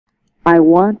I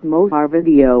want more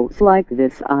videos like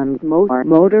this on more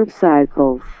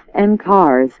motorcycles and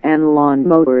cars and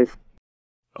lawnmowers.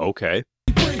 Okay.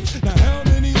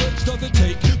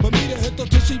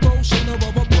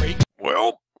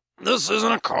 Well, this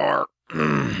isn't a car.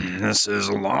 This is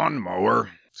a lawnmower.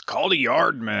 It's called a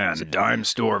Yardman. It's a dime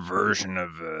store version of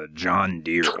John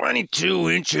Deere. 22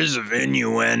 inches of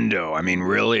innuendo. I mean,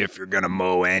 really, if you're gonna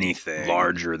mow anything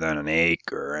larger than an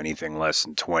acre or anything less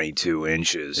than 22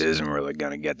 inches, it isn't really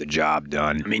gonna get the job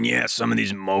done. I mean, yeah, some of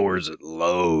these mowers at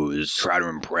Lowe's try to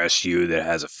impress you that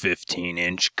has a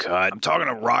 15-inch cut. I'm talking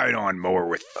a ride-on mower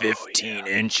with 15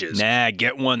 inches. Nah,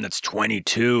 get one that's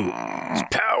 22. It's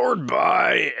powered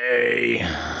by a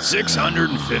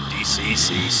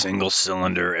 650cc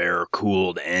single-cylinder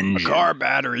air-cooled engine. A car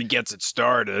battery gets it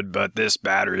started, but this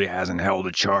battery hasn't held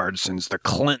a charge since the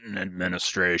Clinton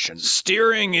administration.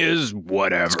 Steering is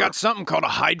whatever. It's got something called a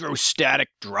hydrostatic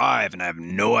drive, and I have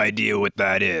no idea what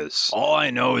that is. All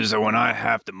I know is that when I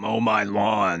have to mow my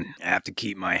lawn, I have to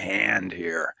keep my hand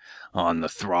here on the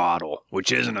throttle,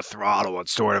 which isn't a throttle,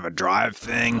 it's sort of a drive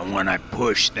thing. And when I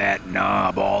push that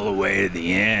knob all the way to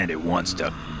the end, it wants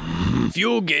to...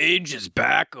 Fuel gauge is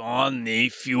back on the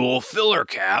fuel filler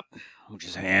cap, which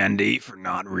is handy for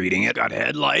not reading it. Got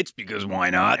headlights, because why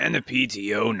not? And the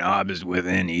PTO knob is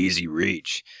within easy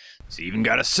reach. It's even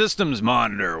got a systems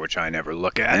monitor, which I never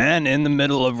look at. And in the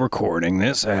middle of recording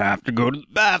this, I have to go to the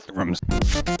bathrooms.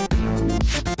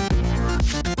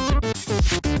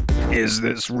 Is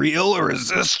this real, or is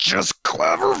this just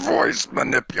clever voice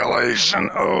manipulation?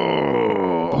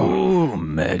 Oh,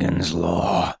 Megan's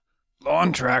Law.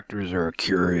 Lawn tractors are a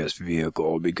curious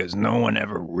vehicle because no one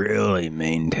ever really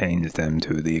maintains them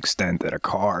to the extent that a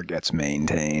car gets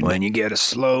maintained. When you get a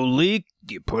slow leak,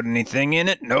 do you put anything in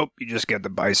it? Nope, you just get the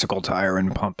bicycle tire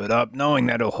and pump it up, knowing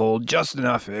that it'll hold just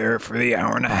enough air for the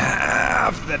hour and a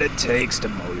half that it takes to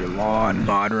mow your lawn.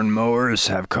 Modern mowers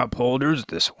have cup holders,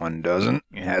 this one doesn't.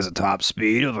 It has a top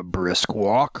speed of a brisk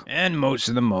walk, and most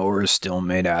of the mower is still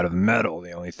made out of metal.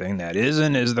 The only thing that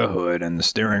isn't is the hood and the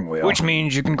steering wheel, which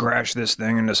means you can crash this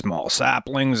thing into small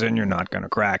saplings and you're not going to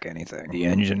crack anything. The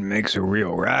engine makes a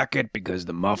real racket because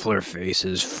the muffler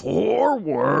faces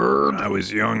forward. When I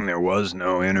was young, there was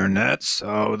no internet,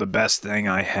 so the best thing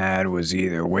I had was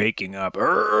either waking up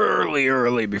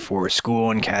early before school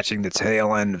and catching the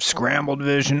tail end of Scrambled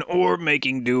Vision, or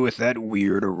making do with that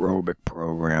weird aerobic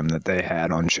program that they had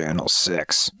on Channel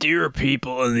 6. Dear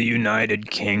people in the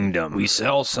United Kingdom, we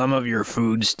sell some of your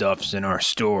foodstuffs in our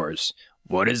stores.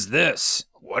 What is this?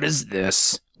 What is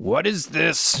this? What is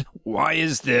this? Why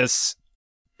is this?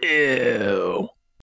 Ew.